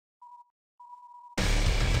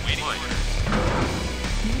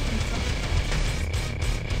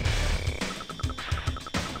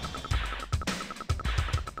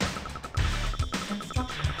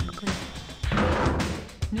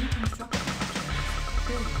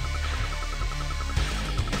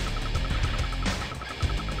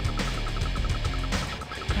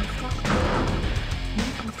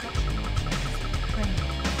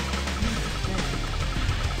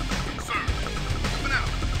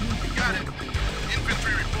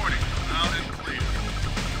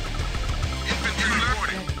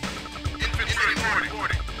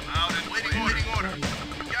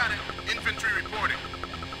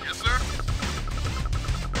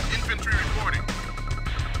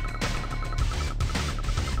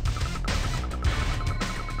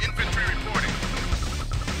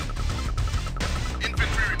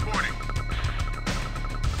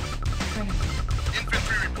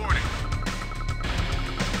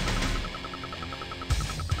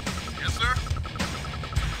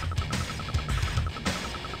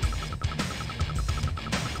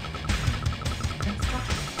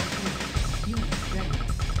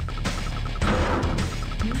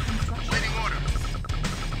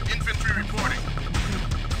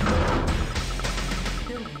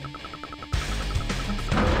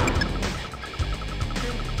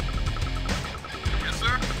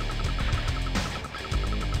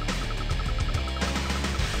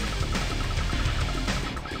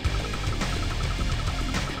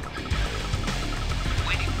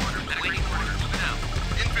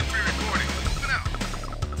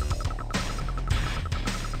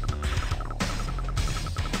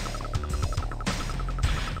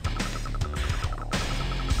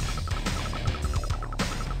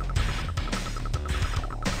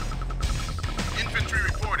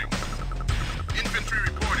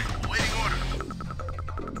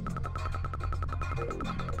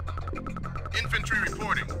Infantry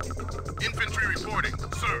reporting. Infantry reporting,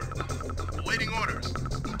 sir. Awaiting orders.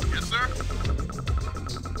 Yes, sir?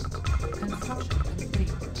 Construction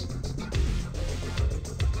complete.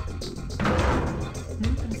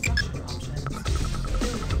 New construction options.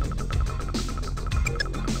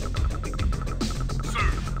 Sir.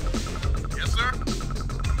 Yes, sir?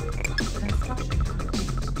 Construction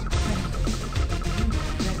complete.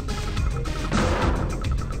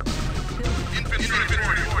 Infantry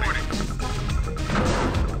reporting.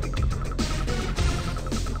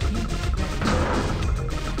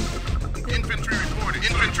 Infantry reporting.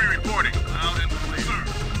 Infantry reporting. Loud and clear. Sir.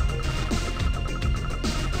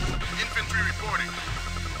 Infantry reporting.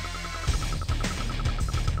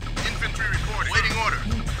 Infantry reporting. Waiting order.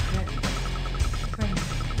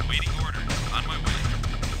 Waiting order. On my way.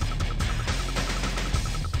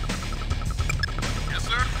 Yes,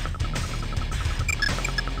 sir?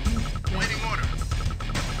 Waiting order.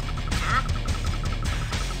 Sir?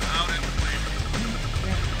 Loud and clear.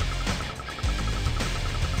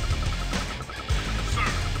 Sir.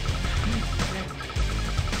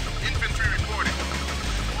 Infantry reporting.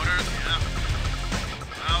 Orders, yeah.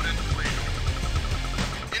 Loud and clear.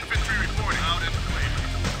 Infantry reporting. Loud and clear.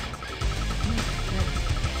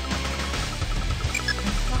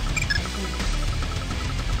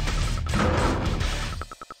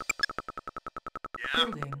 Yeah.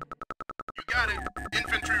 Building. You got it.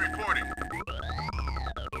 Infantry reporting.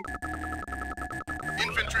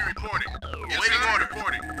 Infantry reporting. Yes, waiting order.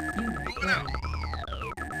 Reporting. Moving out.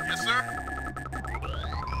 Yes, sir.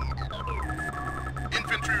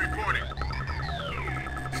 Infantry reporting.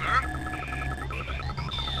 Sir?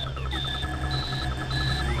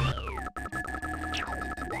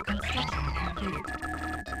 Construction complete.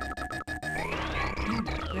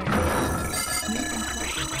 Unit ready. New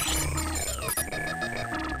construction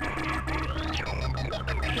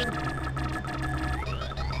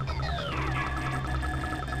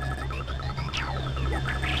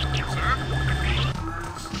Sir?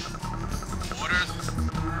 Orders.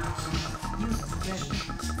 unit ready.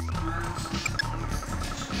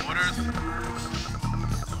 Orders.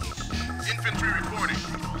 Infantry reporting.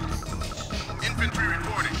 Infantry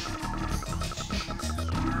reporting.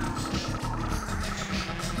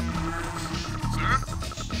 Sir?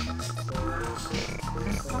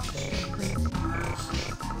 Construction complete.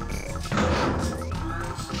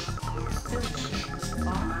 Building.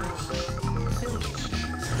 Bomb ready. Building.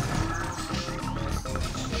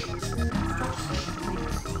 Construction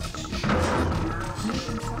complete. New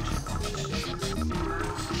construction options.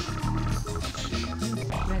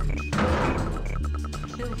 Unit ready.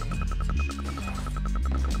 Building.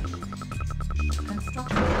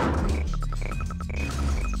 Construction complete.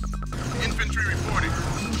 Infantry reporting.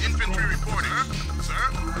 Infantry reporting. Sir?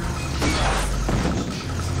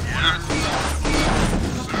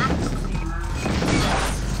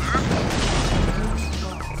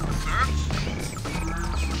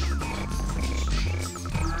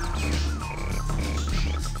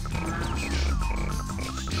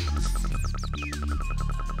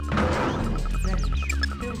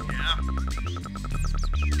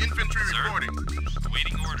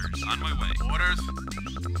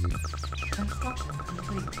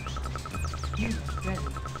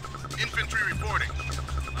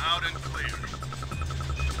 Loud and clear.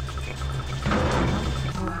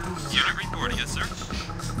 Unit reporting, yes, sir.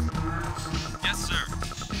 Yes, sir.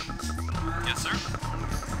 Yes, sir.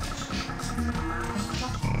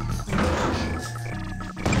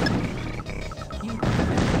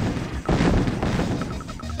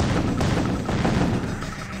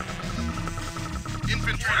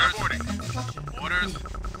 Infantry reporting. Orders.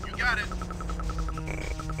 You got it.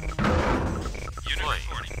 Unit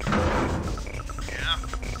reporting. Yeah.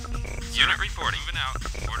 Unit reporting. Moving out.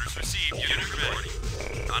 Orders received. Unit reporting.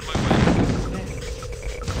 On my way.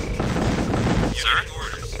 Sir?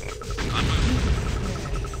 Orders. On my way.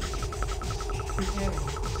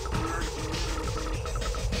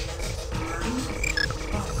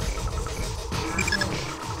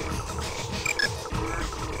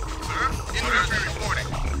 Sir? Infantry reporting.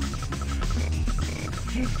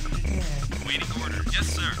 Waiting orders. Yes,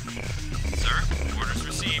 sir. Sir? Orders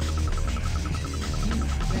received.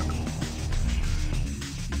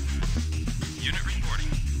 Unit reporting.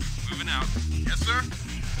 Moving out. Yes, sir.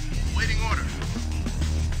 Waiting order.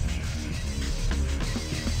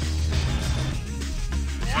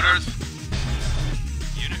 Orders.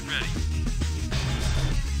 Unit ready.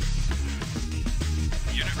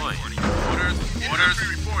 Unit reporting. Orders. Infantry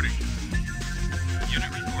reporting.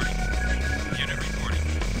 Unit reporting. Unit reporting.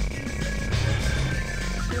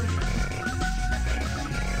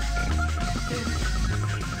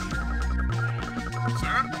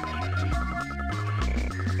 Sir?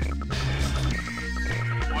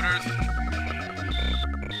 Orders.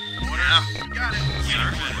 Yeah, you got it.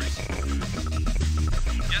 Unit ready.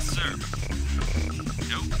 Yes, sir.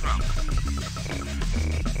 No problem.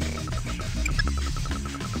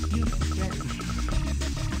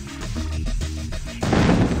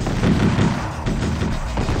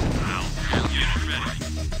 Unit ready.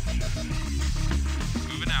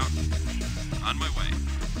 Moving out. On my way.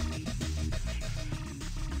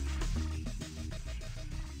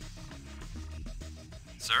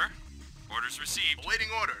 Sir? Orders received.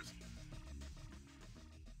 Awaiting orders.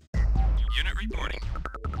 Unit reporting.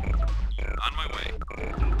 On my way.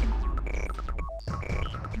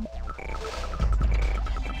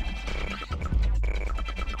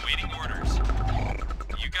 Awaiting orders.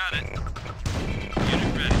 You got it.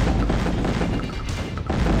 Unit ready.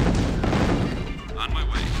 On my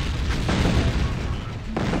way.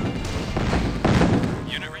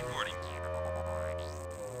 Unit reporting.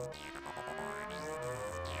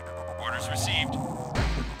 Orders received.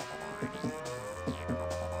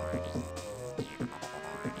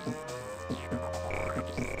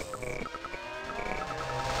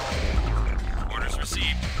 Orders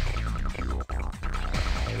received.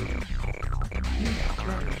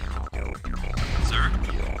 Sir?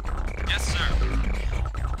 Yes, sir.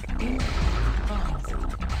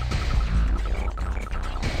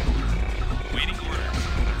 Waiting orders.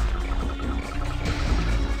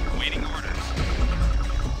 Waiting orders.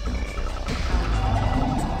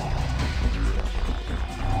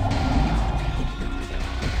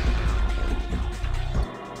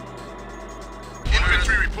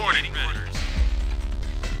 Infantry reporting. Waiting orders.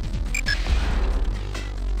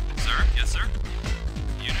 Sir? Yes, sir.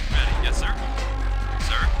 Unit ready. Yes, sir.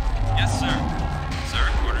 Sir? Yes, sir. Sir,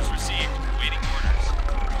 orders received. Waiting orders.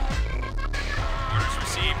 Orders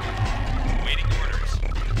received. Waiting orders.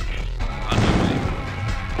 On my way.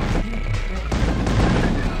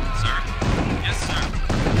 Sir? Yes, sir.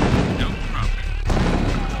 No problem.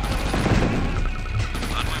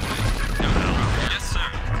 On my way. No problem. Yes, sir.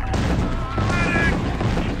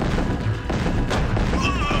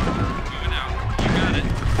 Moving out. You got it.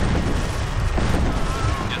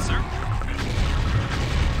 Yes, sir.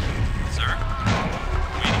 Sir?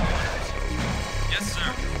 Waiting orders. Yes, sir.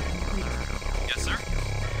 Yes, sir.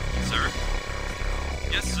 Sir?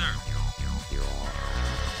 Yes, sir.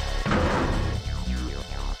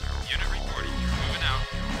 Unit reporting. Moving out.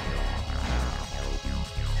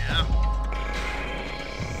 Yeah.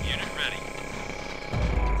 Unit ready.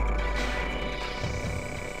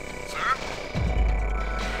 Sir?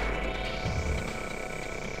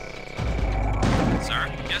 Sir?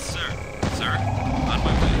 Yes, sir. Sir? On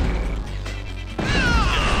my way. Unit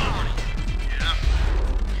reporting. Yeah.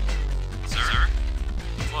 Sir? Sir?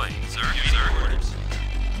 Deploying. Sir? Sir? Orders.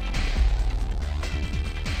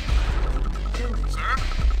 Sir?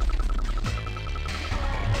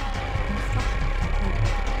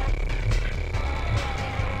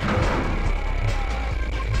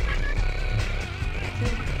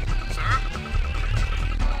 Sir?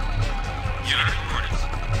 Unit orders.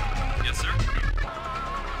 Yes, sir.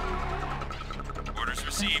 Orders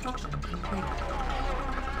received.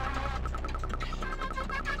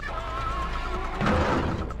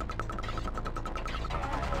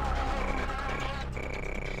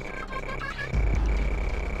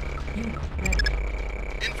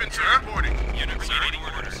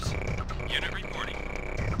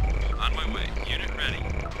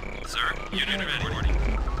 Unit reporting.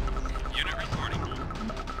 Unit reporting.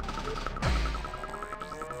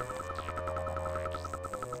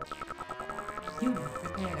 Unit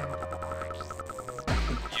prepared.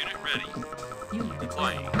 Unit ready. Unit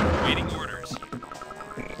Deploying. ready. Waiting orders.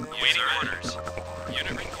 Waiting orders.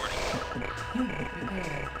 Unit reporting. Unit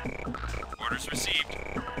prepared. Orders received.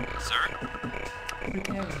 Sir?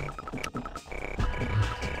 Preparing.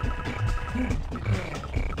 Unit prepared.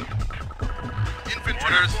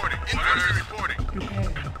 Infantry reporting. Infantry reporting.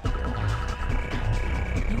 Preparing.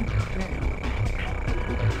 Unit ready.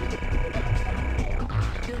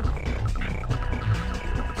 Building.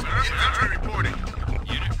 Sir? Infantry reporting.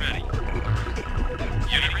 Unit ready.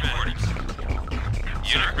 Unit reporting.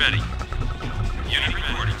 Unit ready. Unit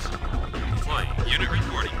reporting. Deploying. Unit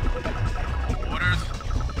reporting. Orders.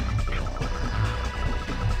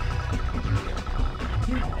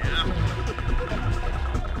 Unit Yeah.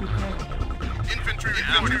 preparing.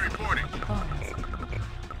 Infantry reporting. Funds.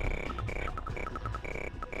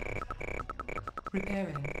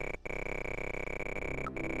 Preparing.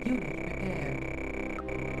 Unit prepared.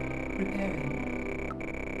 Preparing.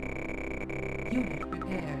 Unit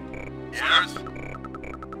prepared. Orders.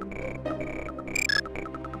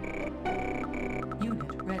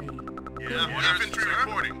 Unit ready. Yeah. Infantry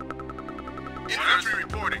reporting. Infantry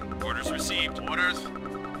reporting. Orders received. Orders.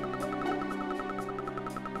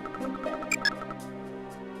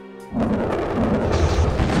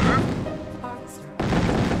 Harvester.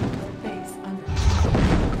 Base under.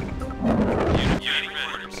 Unit waiting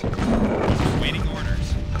orders. Waiting orders.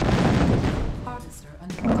 Harvester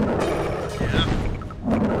under attack. Yeah.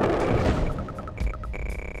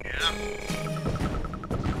 Yeah.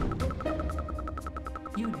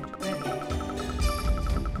 Unit ready.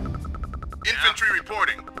 Infantry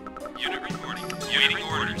reporting. Unit reporting. Waiting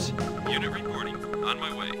orders. Unit reporting. On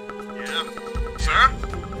my way. Yeah. Sir?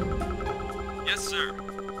 Yes, sir.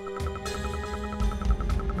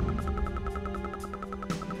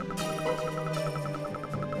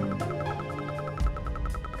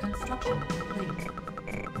 Construction complete.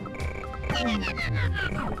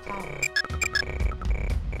 Low power.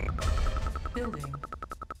 Building.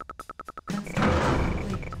 Construction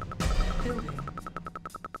complete. Building.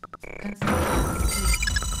 Construction complete.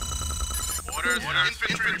 Orders.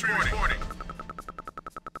 Infantry reporting.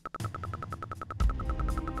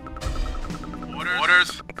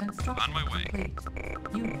 Orders. Construction On my way. complete.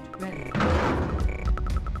 Unit ready.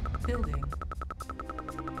 Building.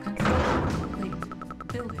 Construction complete.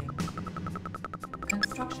 Building.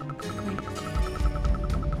 Construction complete.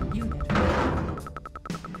 Unit ready.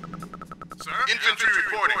 Sir? Infantry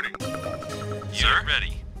reporting. Unit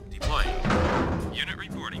ready. Deploying. Unit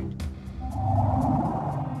reporting.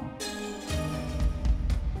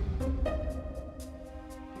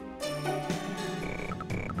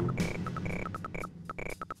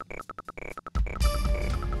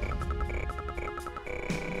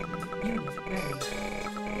 Unit ready.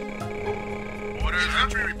 Orders.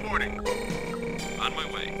 Infantry reporting. On my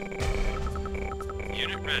way.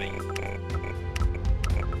 Unit ready.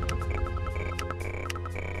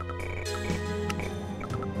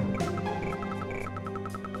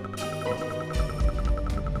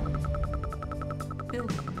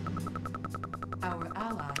 Building. Our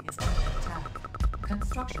ally is under attack.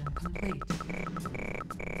 Construction complete.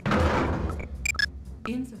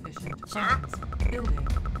 Insufficient Sir? funds. Building.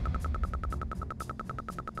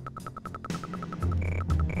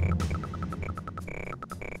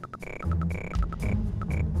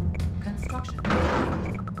 Construction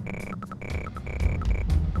complete.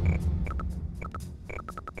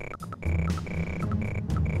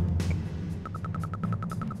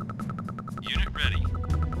 Unit ready.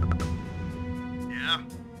 Yeah.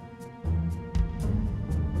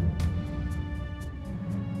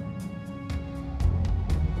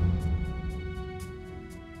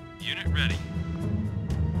 Unit ready.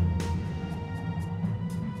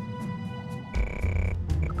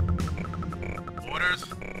 Orders.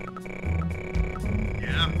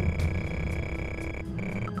 Yeah.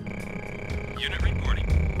 Unit reporting.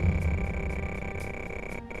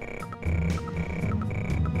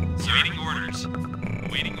 Waiting orders.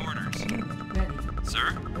 Waiting orders. Unit ready. Sir?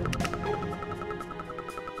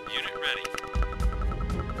 Unit ready.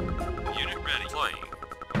 Unit ready. Deploying.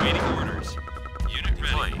 Waiting orders. Unit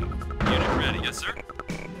ready. Unit ready. Yes, sir.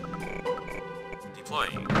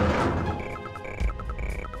 Deploying.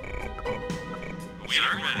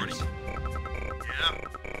 Waiting orders. Yeah.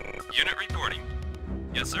 Unit reporting.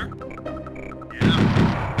 Yes, sir. Yeah.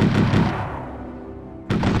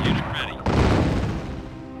 Unit ready.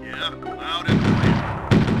 Yeah. Loud and clear.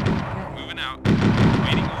 Ready. Moving out.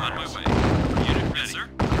 Waiting on my way. Unit ready. Yes, sir.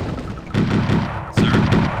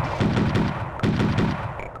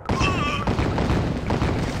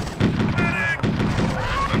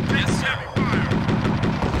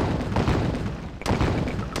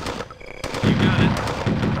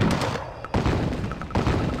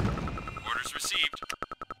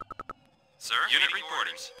 Sir, unit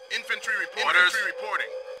reporting. Infantry reporting. Infantry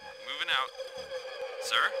reporting. Moving out.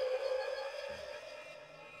 Sir?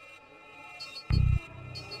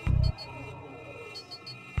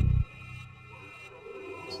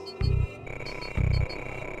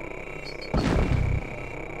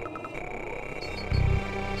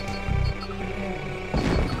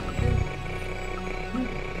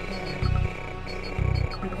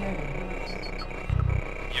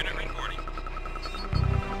 Unit reporting.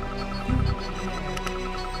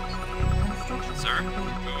 Construction. Sir,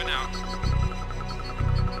 moving out.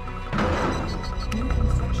 New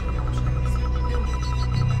construction options. Building.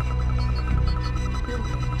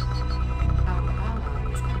 Building. Our ally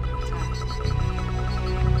is under attack.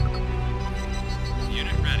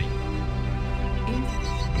 Unit ready.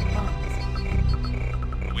 Insufficient funds.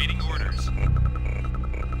 Awaiting orders.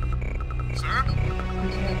 Sir?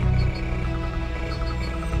 Preparing.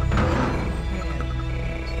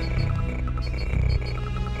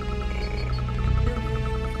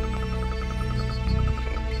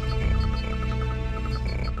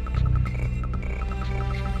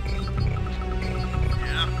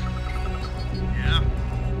 Yeah. Yeah.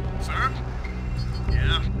 Sir?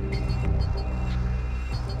 Yeah.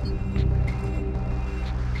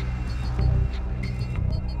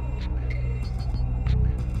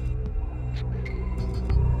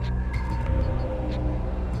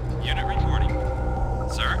 Unit reporting.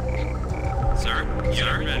 Sir? Sir?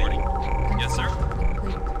 Unit reporting. Yes, sir?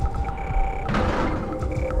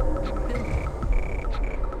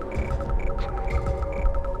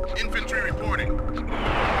 Infantry reporting.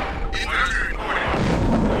 Infantry reporting.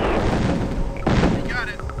 You got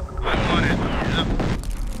it. I'm on it. Yep.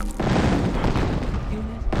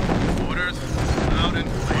 Orders. Loud and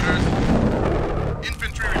orders.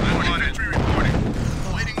 Infantry reporting. Infantry reporting.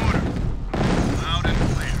 Waiting order. Loud and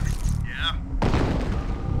clear. Yeah.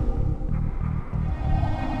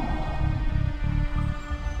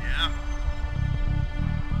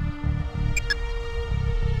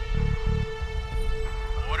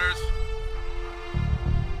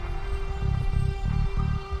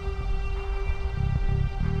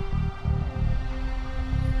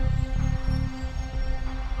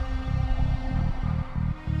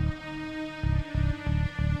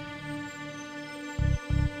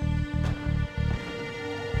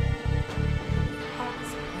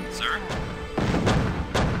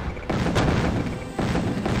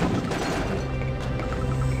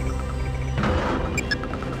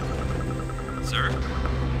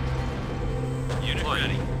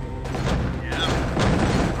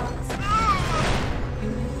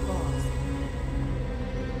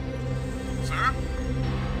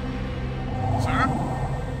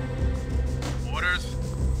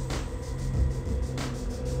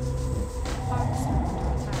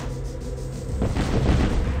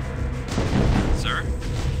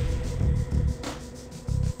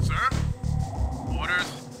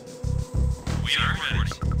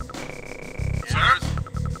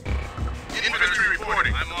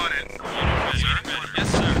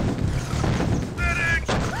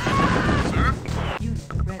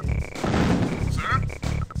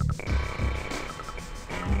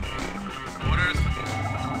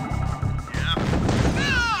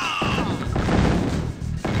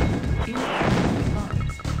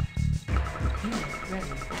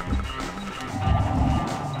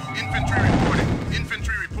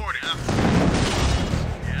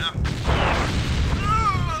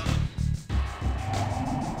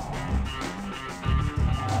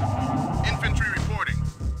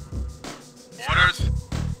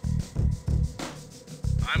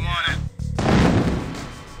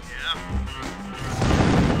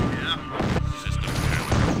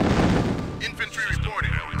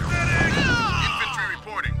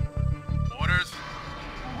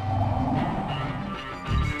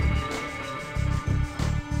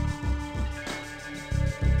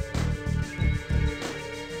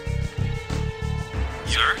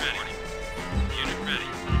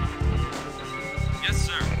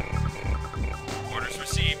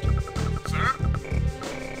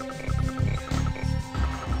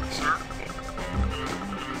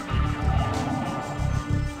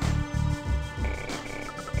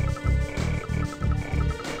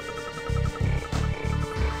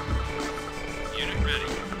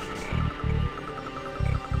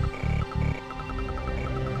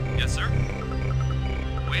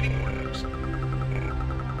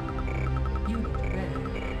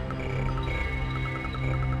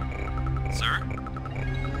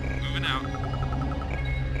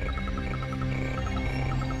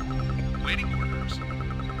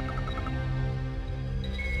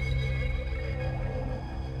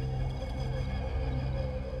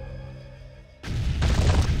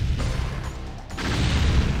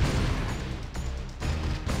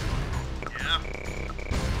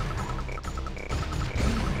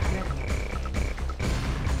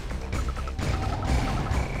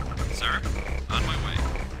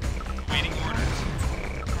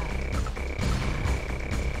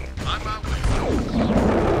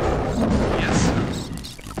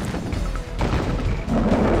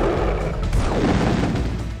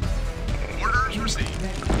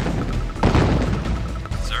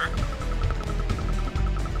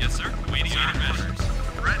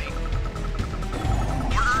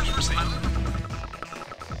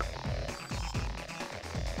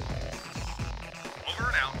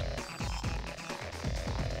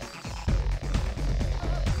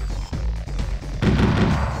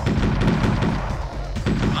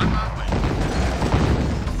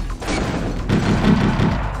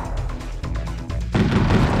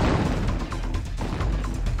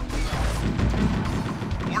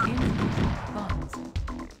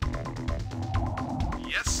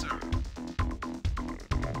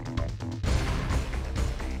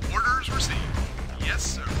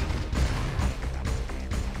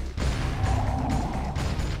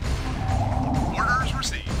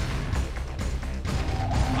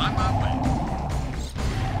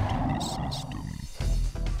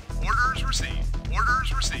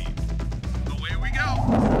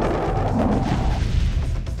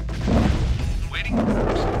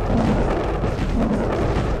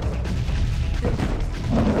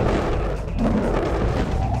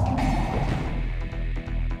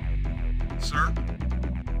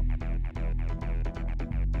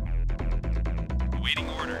 Waiting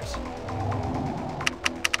orders.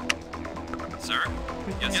 Sir?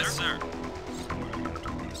 Yes, yes, sir.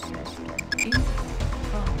 Infantry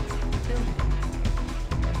bombs building.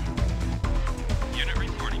 Unit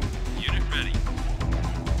reporting. Unit ready.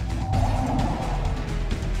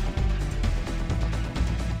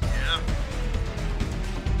 Yeah.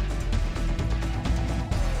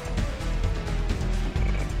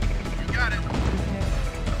 You got it.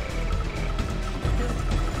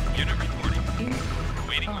 Unit reporting. Infantry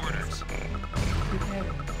Waiting bombs orders.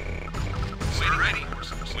 preparing. Waiting ready.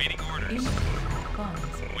 Waiting orders. Infantry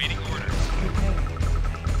bombs Waiting orders. preparing.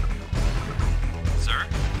 Sir?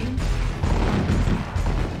 Infantry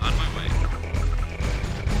On my way.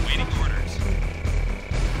 Waiting orders.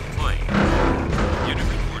 Deploying. Unit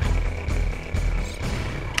reporting.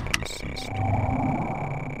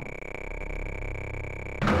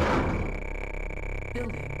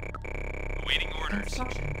 building. Awaiting orders.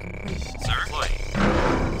 Construction complete. Sir? Deploying.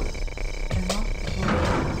 Cannot deploy.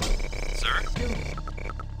 Sir? Building.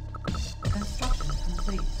 Construction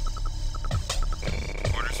complete.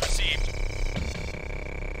 Orders received.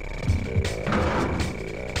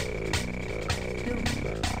 Building.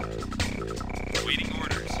 Awaiting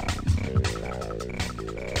orders.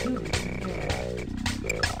 Unit prepared.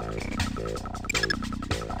 Building.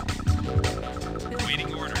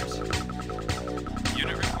 Waiting orders.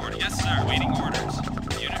 Unit reporting. Yes, sir. Waiting orders.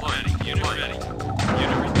 Unit ready. Unit ready.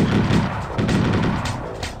 Unit reporting.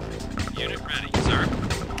 Unit ready. Sir?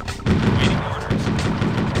 Waiting orders.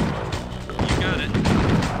 You got it.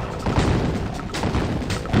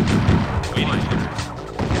 Waiting orders.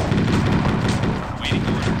 Waiting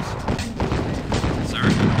orders. Sir?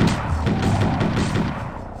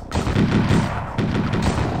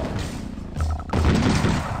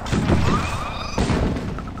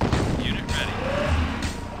 Unit ready.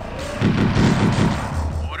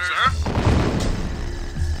 Orders. Sir?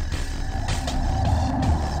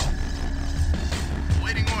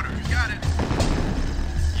 Waiting order. You got it.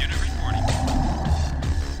 Unit reporting.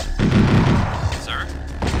 Sir?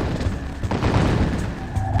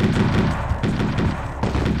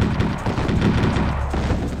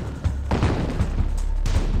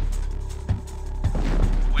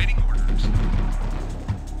 Waiting orders.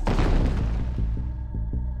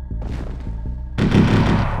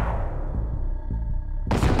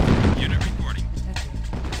 Unit reporting.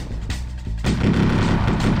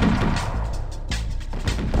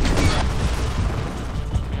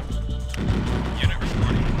 Unit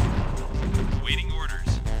reporting. Waiting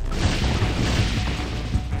orders.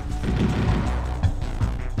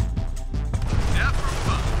 Death or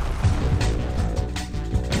above.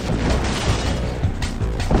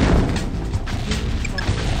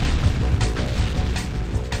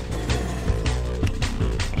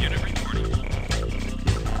 Unit reporting.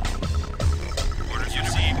 Orders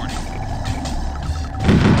received.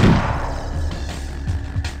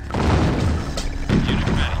 Unit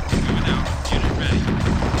ready. Moving out. Unit ready.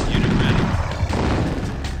 Unit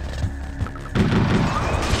ready.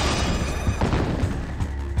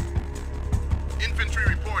 Infantry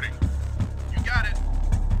reporting. You got it.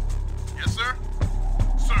 Yes, sir?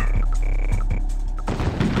 Sir.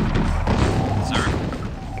 Sir?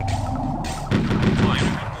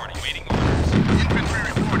 Unit reporting. Waiting orders. Infantry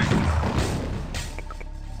reporting.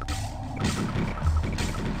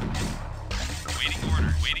 Waiting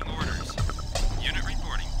orders. Waiting orders. Unit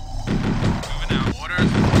reporting. Moving out.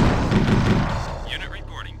 Orders. Unit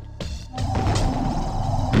reporting.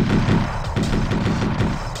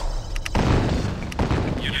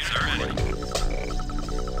 Units are ready.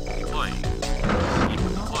 Deploying.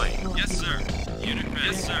 Deploying. Yes, sir. Unit ready.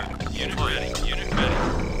 Yes, sir. Unit ready. Unit ready.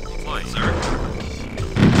 Deploying. Sir.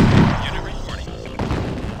 Unit reporting.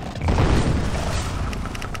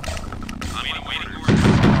 Waiting orders.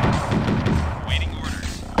 Waiting orders.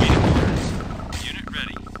 Waiting orders. Unit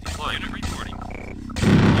ready. Deploying. Unit reporting.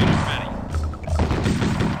 Unit ready.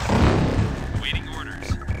 Waiting orders.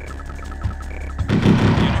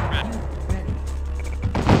 Unit ready.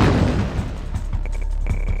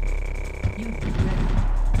 Unit ready.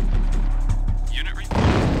 Unit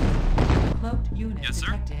reporting. Cloaked unit Yes, sir.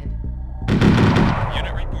 detected.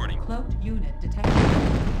 Unit reporting. Cloaked unit detected.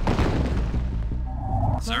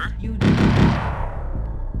 Sir? Cloaked unit.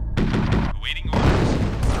 Awaiting orders.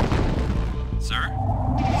 Sir?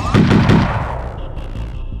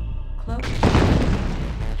 Cloaked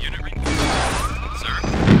Unit reporting. Sir?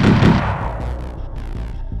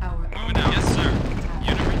 our Moving out. Yes, sir.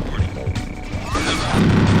 Unit reporting.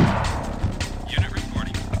 Unit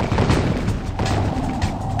reporting.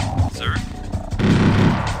 Sir?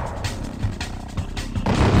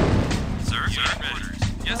 Sir? Unit ready.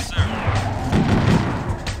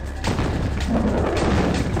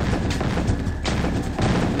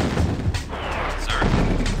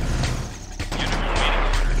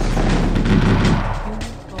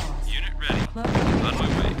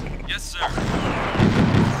 Yes, sir.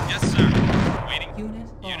 Yes, sir. Waiting. Unit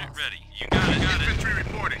Unit lost. ready. You got it. Got it. Infantry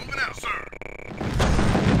reporting. Moving out, sir.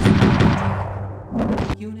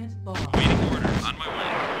 Unit lost. Waiting orders. On my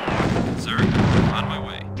way. Sir, on my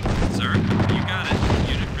way. Sir, you got it.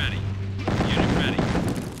 Unit ready. Unit ready.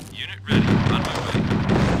 Unit ready. On my way.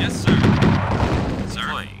 Yes, sir. Sir,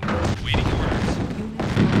 waiting orders.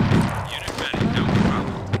 Unit ready. No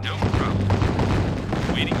problem. No problem.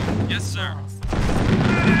 Waiting. Yes, sir.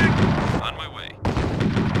 On my way.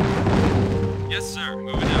 Yes, sir.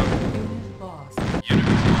 Moving out. Unit lost. Unit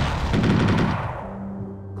ready.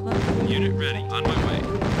 Close. Unit ready. On my way.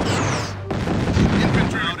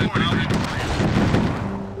 Infantry reporting.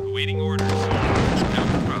 Awaiting orders. No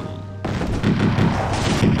problem.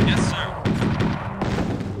 Yes, sir.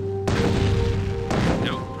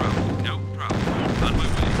 No problem. No problem. On my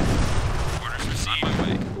way. Orders received. On my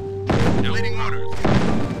way. No Waiting problem.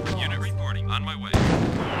 orders. Unit reporting. On my way.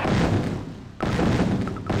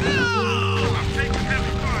 I'm taking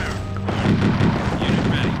heavy fire. Unit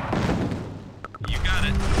ready. You got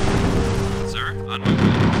it. Sir, on my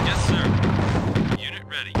way. Yes, sir. Unit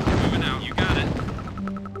ready. Moving out. You got it.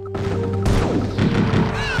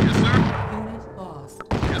 Yes, sir. Unit lost.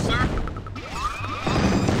 Yes, sir.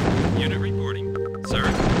 Unit reporting. Sir.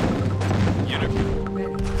 Unit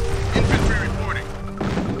Ready. Infantry reporting.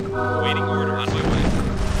 waiting order. On my way.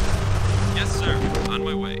 Yes, sir. On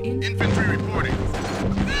my way. Infantry reporting.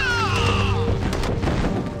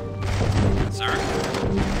 Sir.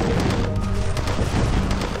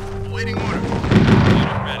 Awaiting order.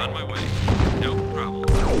 Unit ready. On my way. No problem.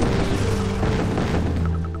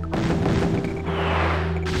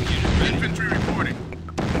 Unit ready. Infantry reporting.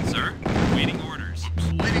 Sir. Waiting orders.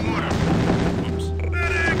 Awaiting order. Oops.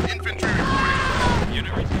 Medic. Infantry reporting.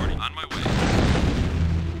 Unit reporting. On my way.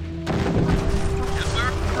 Yes, sir.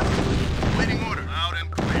 Awaiting order. Loud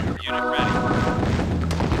and clear. Unit ready.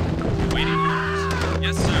 Waiting orders.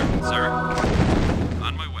 Yes, sir. Sir.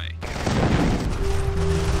 On my way.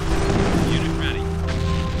 Unit ready.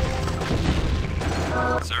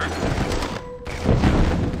 Sir.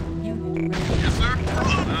 Unit ready. Yes, sir.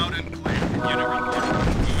 Loud and clear. Unit reporting.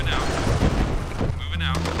 Moving out. Moving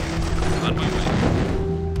out. On my way.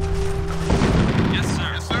 Yes, sir.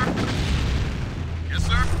 Yes, sir. Yes,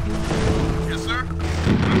 sir. Yes, sir.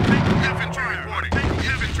 I'm taking infantry reporting.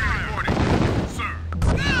 Infantry reporting. Sir.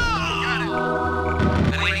 Got it.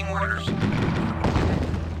 Awaiting orders.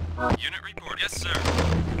 Unit report. Yes, sir.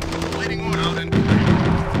 Awaiting order. Loud and clear.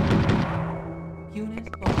 Unit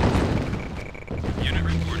lost. Unit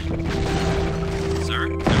reporting. Sir.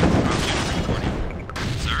 No problem. Unit reporting.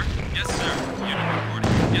 Sir. Yes, sir. Unit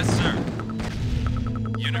reporting. Yes, sir.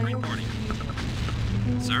 Unit reporting.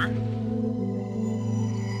 Sir.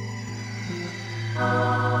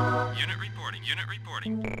 Unit reporting. Unit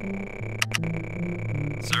reporting.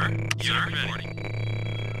 Sir. Unit reporting.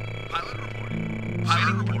 Pilot reporting.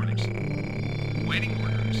 Pilot reporters. Waiting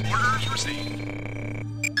orders. Orders received.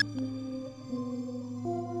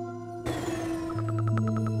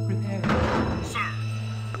 Preparing. Sir.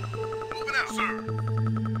 Moving out, sir.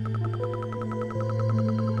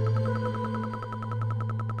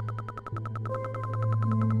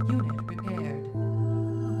 Unit prepared.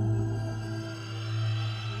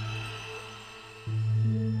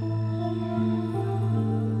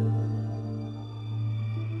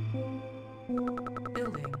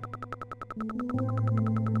 Building.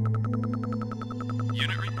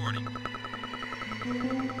 Unit reporting.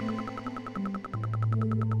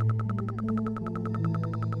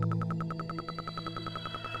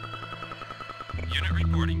 Unit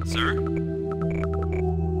reporting, sir.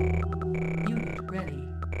 Unit ready.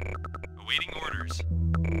 Awaiting orders.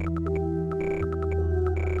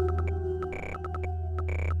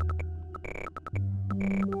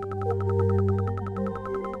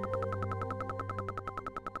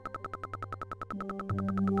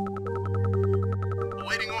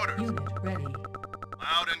 Awaiting orders. Unit ready.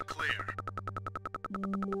 Loud and clear.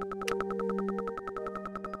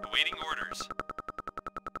 Awaiting orders.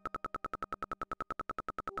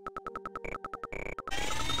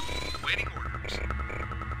 Waiting orders.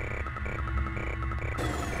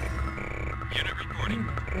 Unit reporting.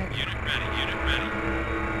 Unit ready. Unit ready. Unit ready.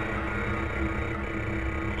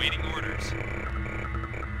 Awaiting orders.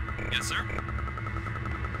 Yes, sir.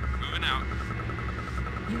 Moving out.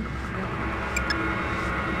 Unit ready.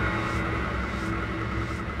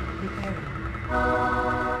 Preparing.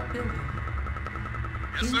 Building.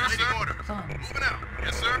 Yes, sir. Waiting orders. Funds. Moving out.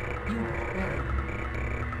 Yes, sir. Unit ready.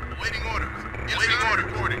 Awaiting orders. Waiting order.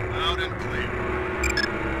 Reporting. Loud and clear.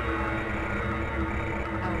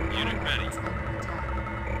 Our Unit ready. is under attack.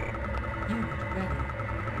 Unit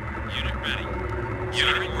ready. Unit ready.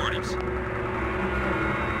 Unit reporting.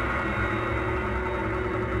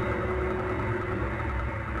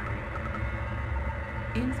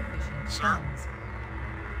 Insufficient Sir? funds.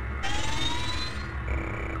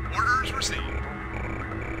 Orders received.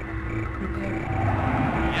 Repairing.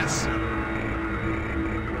 Yes, sir.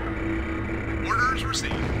 Orders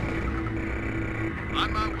received.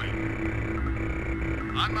 On my way.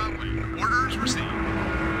 On my way. Orders received.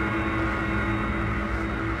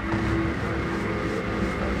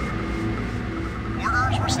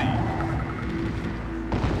 Orders received.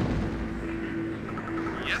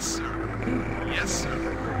 Yes, sir. Yes, sir.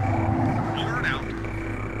 Over and out.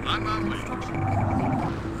 On my way. Construction complete.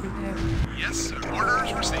 Repairing. Yes, sir.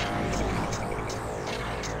 Orders received.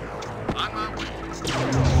 On my way.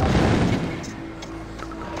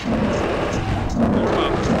 Move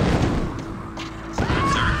up.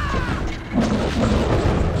 Sir.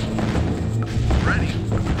 Ready.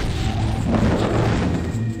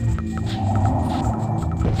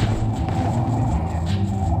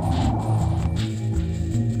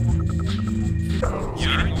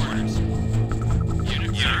 Unit orders.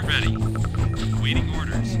 Unit ready. Waiting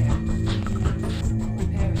orders.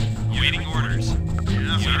 Repairing. Waiting orders.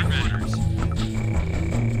 Yes, sir. Unit orders.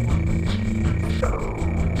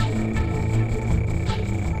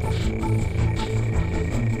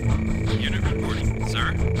 Unit reporting,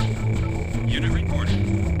 sir. Unit reporting.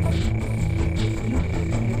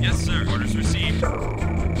 Yes, sir. Orders received.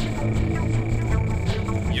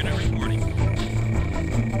 Unit reporting.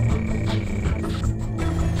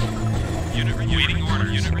 Waiting order.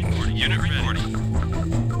 Unit reporting. Unit reporting.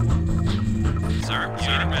 Sir,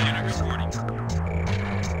 unit ready. Unit reporting.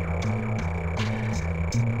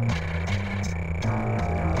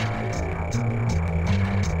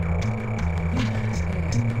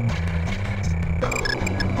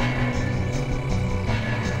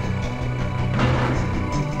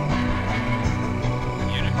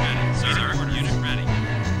 Unit ready. Sir, unit ready.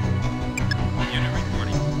 Unit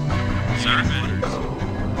reporting. Sir, ready.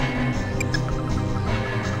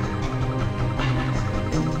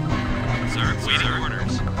 Sir, waiting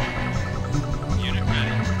orders. Unit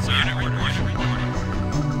ready. Sir, unit reporting.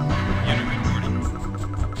 Unit reporting.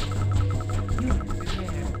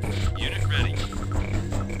 Unit ready.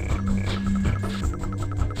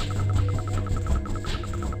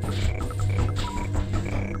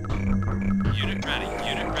 Unit ready.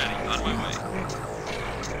 Unit ready. On my way.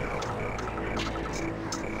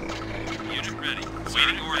 Unit ready.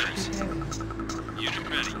 Waiting orders. Unit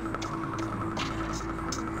ready.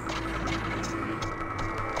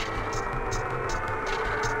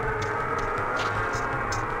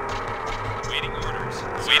 Waiting orders.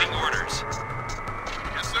 Waiting orders.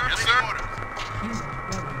 Yes, sir. Yes, sir. Orders. Unit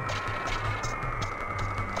ready.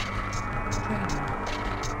 Training.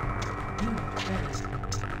 Unit ready.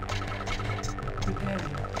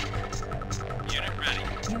 Repairing. Unit ready.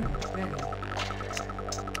 Unit ready.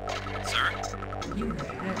 Sir, Unit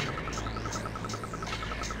ready.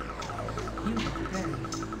 Unit ready.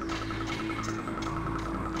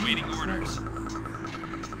 waiting orders.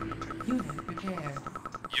 Unit repaired.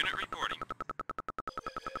 Unit reporting.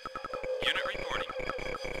 Unit reporting.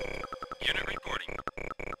 Unit reporting.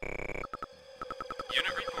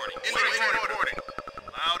 Unit reporting. Infantry reporting.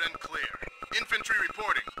 Loud and clear. Infantry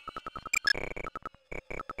reporting.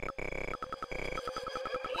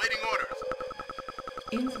 Awaiting orders.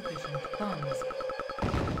 Insufficient funds.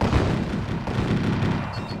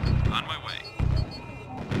 On my way.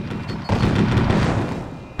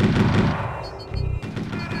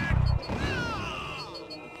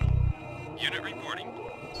 Unit reporting.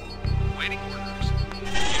 Awaiting orders.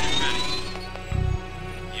 Unit ready.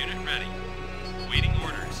 Unit ready. Waiting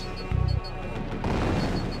orders.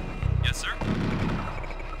 Yes, sir.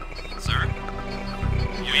 Sir.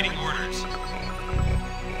 Waiting orders.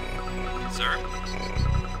 Sir.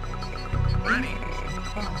 Ready. Insufficient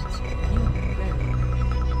funds. Unit ready.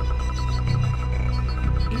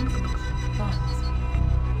 Insufficient funds.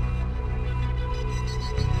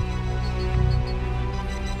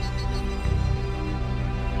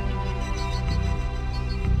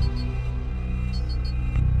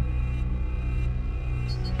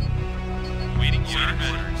 Waiting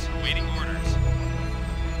orders. Waiting orders.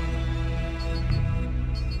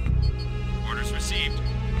 Orders received.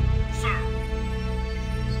 Sir.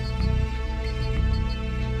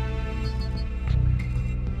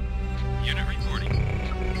 Unit reporting.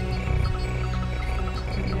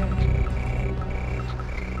 Repairing.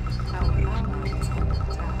 Our allies under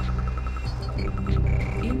attack.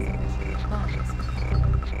 Insufficient funds.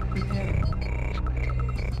 Repairing.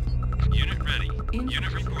 Unit ready. Unit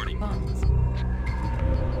Insufficient reporting. funds.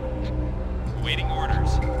 Awaiting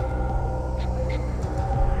orders.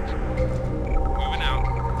 Moving out.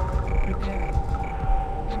 Preparing.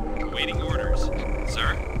 Awaiting orders.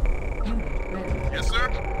 Sir? Unit ready. Yes, sir.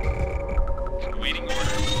 Awaiting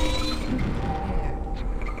orders. Prepared.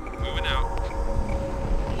 Moving out.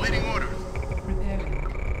 Awaiting orders. Preparing.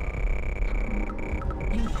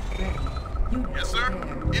 Unit ready. Unit Yes, sir.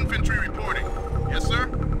 prepared. Infantry reporting. Yes, sir.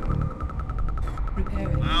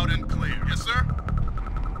 Preparing. Loud and clear. Yes, sir.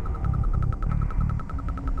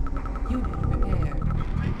 Unit prepared.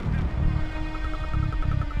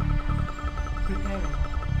 Preparing.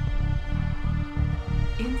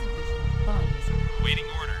 Insufficient funds. Awaiting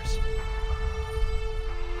orders.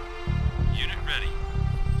 Unit ready.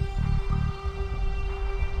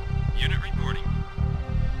 Unit reporting.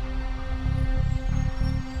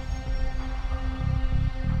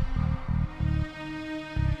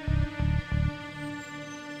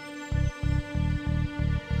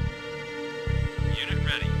 Unit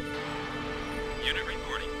ready. Unit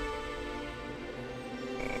reporting.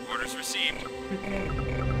 Orders received. Preparing.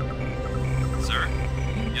 Sir?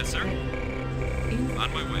 Unit Yes, sir. ready.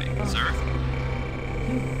 On my way. Insufficient Sir? funds.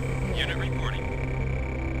 Unit Unit prepared. reporting.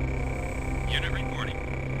 Unit reporting.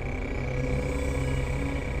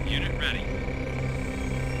 Unit ready.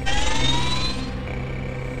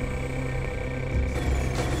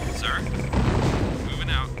 Sir? Moving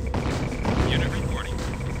out. Unit reporting.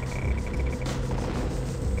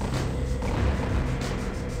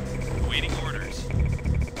 Awaiting orders.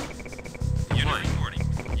 Unit reporting.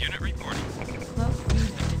 Unit reporting. Cloaked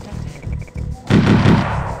unit detected.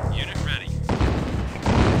 Unit ready.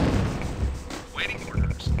 Waiting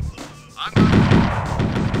orders. On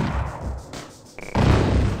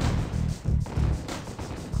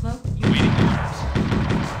Cloaked unit Awaiting orders.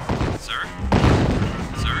 Sir?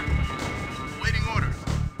 Sir? waiting orders.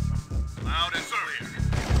 Loud and clear.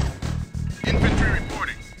 Infantry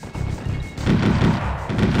reporting.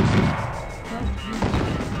 Cloaked unit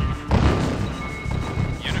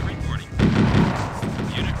Unit reporting.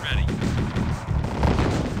 Unit ready.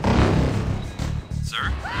 Sir?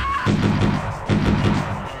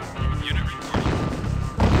 Unit reporting.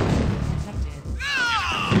 detected. Unit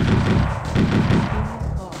reporting.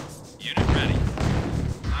 Unit lost. Unit ready.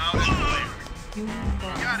 Loud and clear. Unit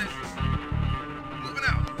lost. Got it. Moving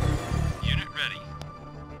out. Unit ready.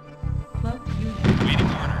 Cloaked unit Waiting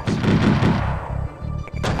orders.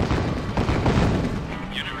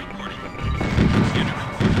 Unit reporting. Unit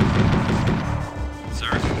reporting.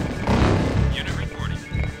 Sir? Unit reporting.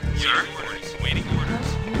 Sir? Orders. Waiting orders.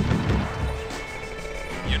 cloaked unit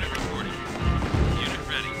Unit reporting. Unit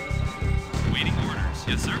ready. Waiting orders.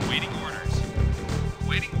 Yes, sir. Waiting orders.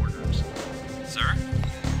 Waiting orders. Sir?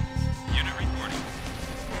 Unit reporting.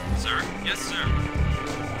 Sir? Yes, sir.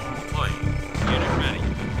 Deploying. Unit ready.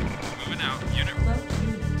 Moving out. Unit cloaked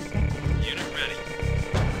unit detected. Unit ready.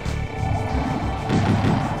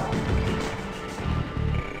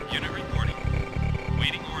 Unit reporting.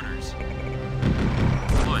 Waiting orders.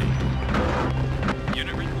 Deploying.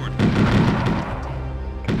 Unit reporting.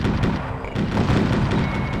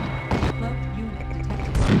 Cloaked unit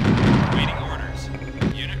detected. Waiting orders.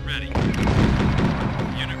 Unit ready.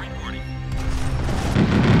 Unit reporting.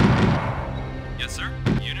 Yes, sir.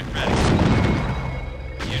 Unit ready.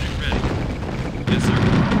 Unit ready. Yes, sir.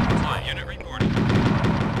 Deploy. Unit reporting.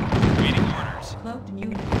 Waiting orders. Cloaked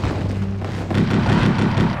unit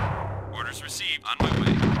Orders received. On my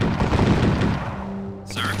way.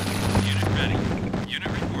 Sir. Unit ready.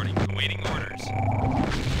 Unit reporting. Awaiting orders.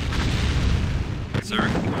 Sir.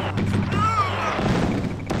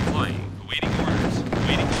 Deploying. Awaiting orders.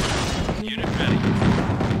 Awaiting orders. Unit ready.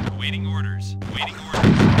 Awaiting orders. Awaiting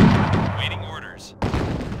orders. Awaiting orders.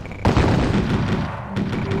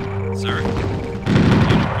 Sir.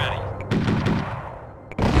 Unit ready.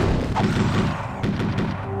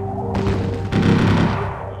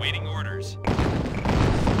 Awaiting orders.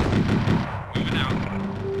 Moving out.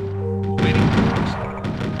 Waiting orders.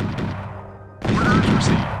 Orders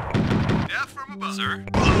received. Death from above. Sir?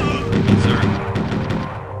 Sir?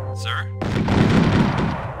 Sir?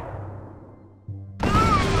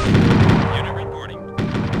 Unit reporting.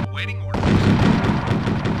 Waiting orders.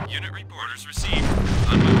 Unit reporters received.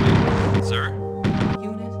 On my way. Sir?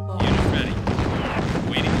 unit lost. Unit ready.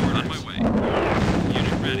 Waiting order. On my way.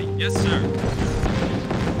 Unit ready. Yes, sir.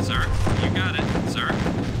 Sir? You got it. Sir?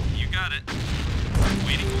 You got it.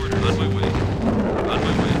 Waiting order. On my way. On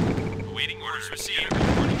my way. Waiting orders received.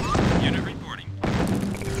 Reporting. Unit reporting.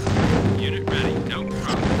 Unit ready. No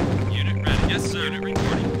problem. Unit ready. Yes, sir. Unit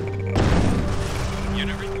reporting.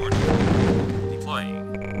 Unit reporting. Deploying.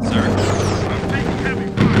 Sir? I'm taking heavy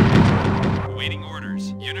fire. Awaiting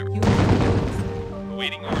orders. Unit. Unit lost.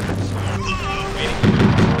 Awaiting orders. Awaiting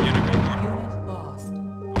orders. Unit report. Unit lost.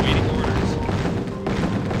 Awaiting orders.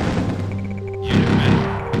 Unit ready.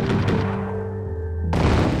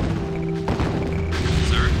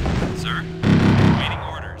 Sir? Sir? Awaiting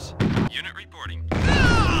orders. Unit reporting.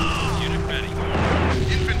 Unit ready.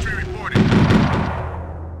 Infantry reporting.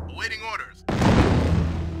 Awaiting orders.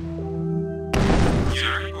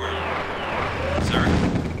 Unit reporting. Sir?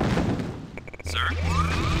 Sir?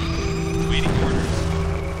 Awaiting orders.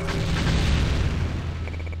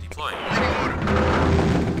 Deploying. Awaiting order.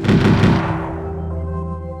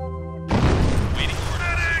 Awaiting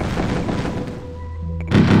orders.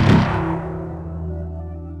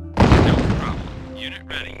 No problem. Unit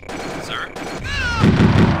ready. Sir?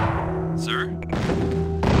 Sir?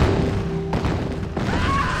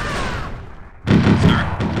 Sir?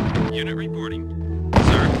 Unit reporting.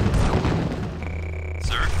 Sir?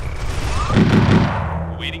 Sir?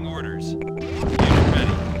 Awaiting orders. Unit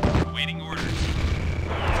ready. Awaiting orders.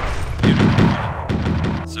 Unit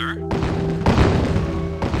reporting. Sir?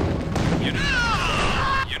 Unit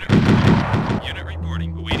reporting. Unit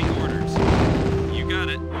reporting. Awaiting orders. You got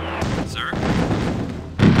it. Sir?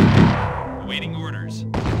 Awaiting orders.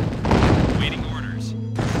 Awaiting orders.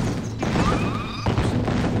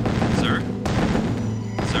 Sir?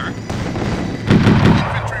 Sir?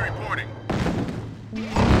 Infantry reporting.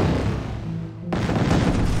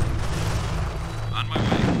 On my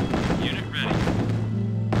way. Unit ready.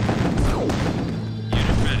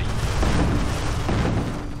 Unit ready.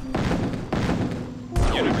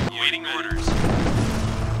 Unit awaiting orders.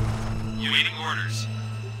 Awaiting orders.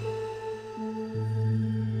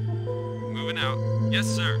 Moving out. Yes,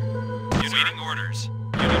 sir. Awaiting orders.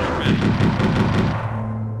 Unit ready.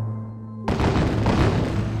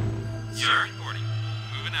 Sir, reporting.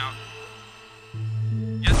 Moving out.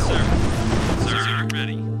 Yes, sir. Sir, unit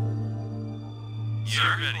ready.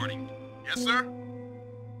 Unit reporting. Yes, sir.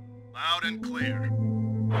 Loud and clear.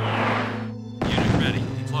 Unit ready.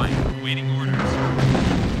 Deploying. Waiting orders.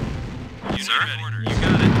 Unit ready. Orders. You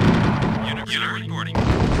got it. Unit reporting.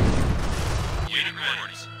 Unit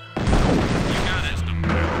orders. You got it.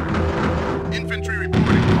 Infantry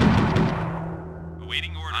reporting.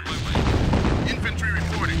 Awaiting orders. On my way. Infantry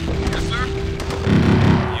reporting. Yes, sir.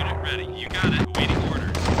 Unit ready. You